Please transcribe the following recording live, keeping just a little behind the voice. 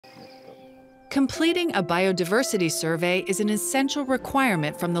Completing a biodiversity survey is an essential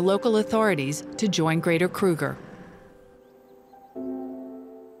requirement from the local authorities to join Greater Kruger.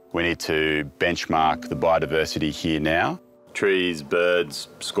 We need to benchmark the biodiversity here now. Trees, birds,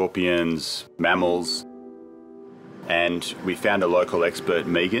 scorpions, mammals. And we found a local expert,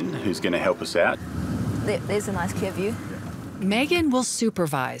 Megan, who's going to help us out. There's a nice clear view. Megan will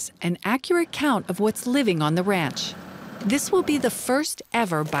supervise an accurate count of what's living on the ranch. This will be the first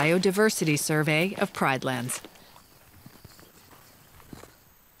ever biodiversity survey of Pridelands.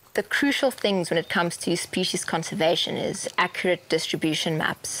 The crucial things when it comes to species conservation is accurate distribution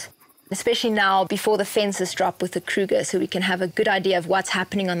maps. Especially now, before the fences drop with the Kruger, so we can have a good idea of what's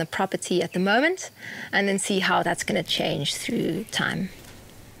happening on the property at the moment, and then see how that's going to change through time.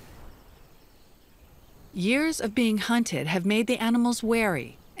 Years of being hunted have made the animals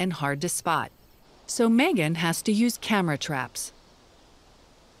wary and hard to spot. So Megan has to use camera traps.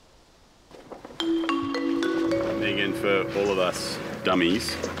 Megan, for all of us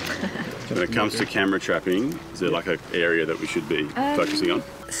dummies, when it comes to camera trapping, is there like an area that we should be focusing on?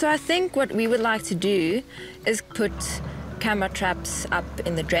 So I think what we would like to do is put camera traps up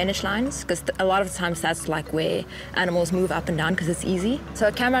in the drainage lines, because a lot of times that's like where animals move up and down because it's easy. So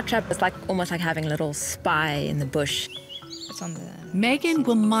a camera trap is like almost like having a little spy in the bush. It's on the... Megan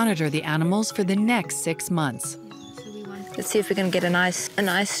will monitor the animals for the next 6 months. Let's see if we can get a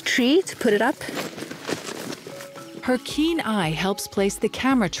nice tree to put it up. Her keen eye helps place the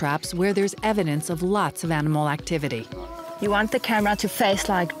camera traps where there's evidence of lots of animal activity. You want the camera to face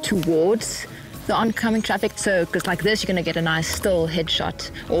like towards the oncoming traffic, so because like this, you're going to get a nice still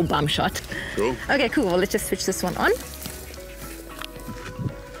headshot or bum shot. Cool. Okay, cool. Well, let's just switch this one on.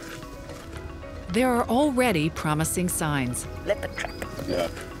 There are already promising signs. Leopard trap. Yeah.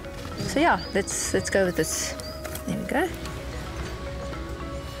 So yeah, let's go with this. There we go.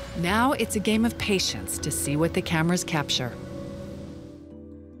 Now it's a game of patience to see what the cameras capture.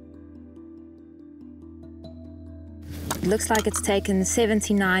 It looks like it's taken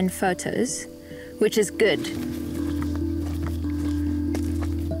 79 photos, which is good.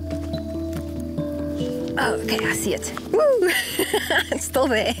 Oh, okay, I see it. Woo! It's still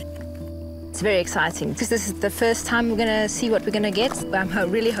there. It's very exciting because this is the first time we're going to see what we're going to get. I'm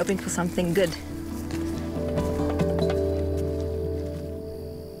really hoping for something good.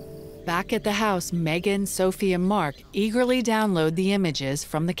 Back at the house, Megan, Sophie, and Mark eagerly download the images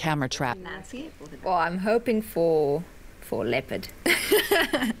from the camera trap. Well, I'm hoping for leopard.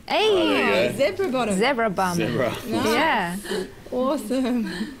 Hey, zebra bottom. Zebra bum. Zebra. Nice. Yeah. Awesome.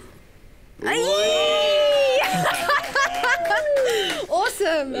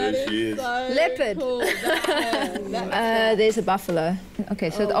 Awesome. There she is. So Leopard. Cool. There's a buffalo. Okay,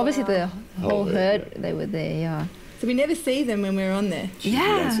 so obviously the whole herd, they were there, yeah. So we never see them when we're on there.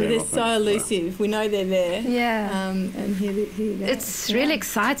 Yeah. They're so elusive. We know they're there. Yeah. And here you go. It's really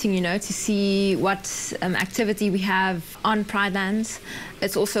exciting, you know, to see what activity we have on Pridelands.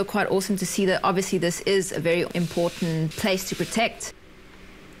 It's also quite awesome to see that obviously this is a very important place to protect.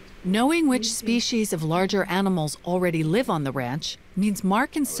 Knowing which species of larger animals already live on the ranch means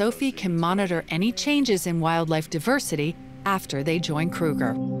Mark and Sophie can monitor any changes in wildlife diversity after they join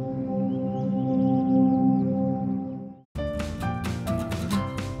Kruger.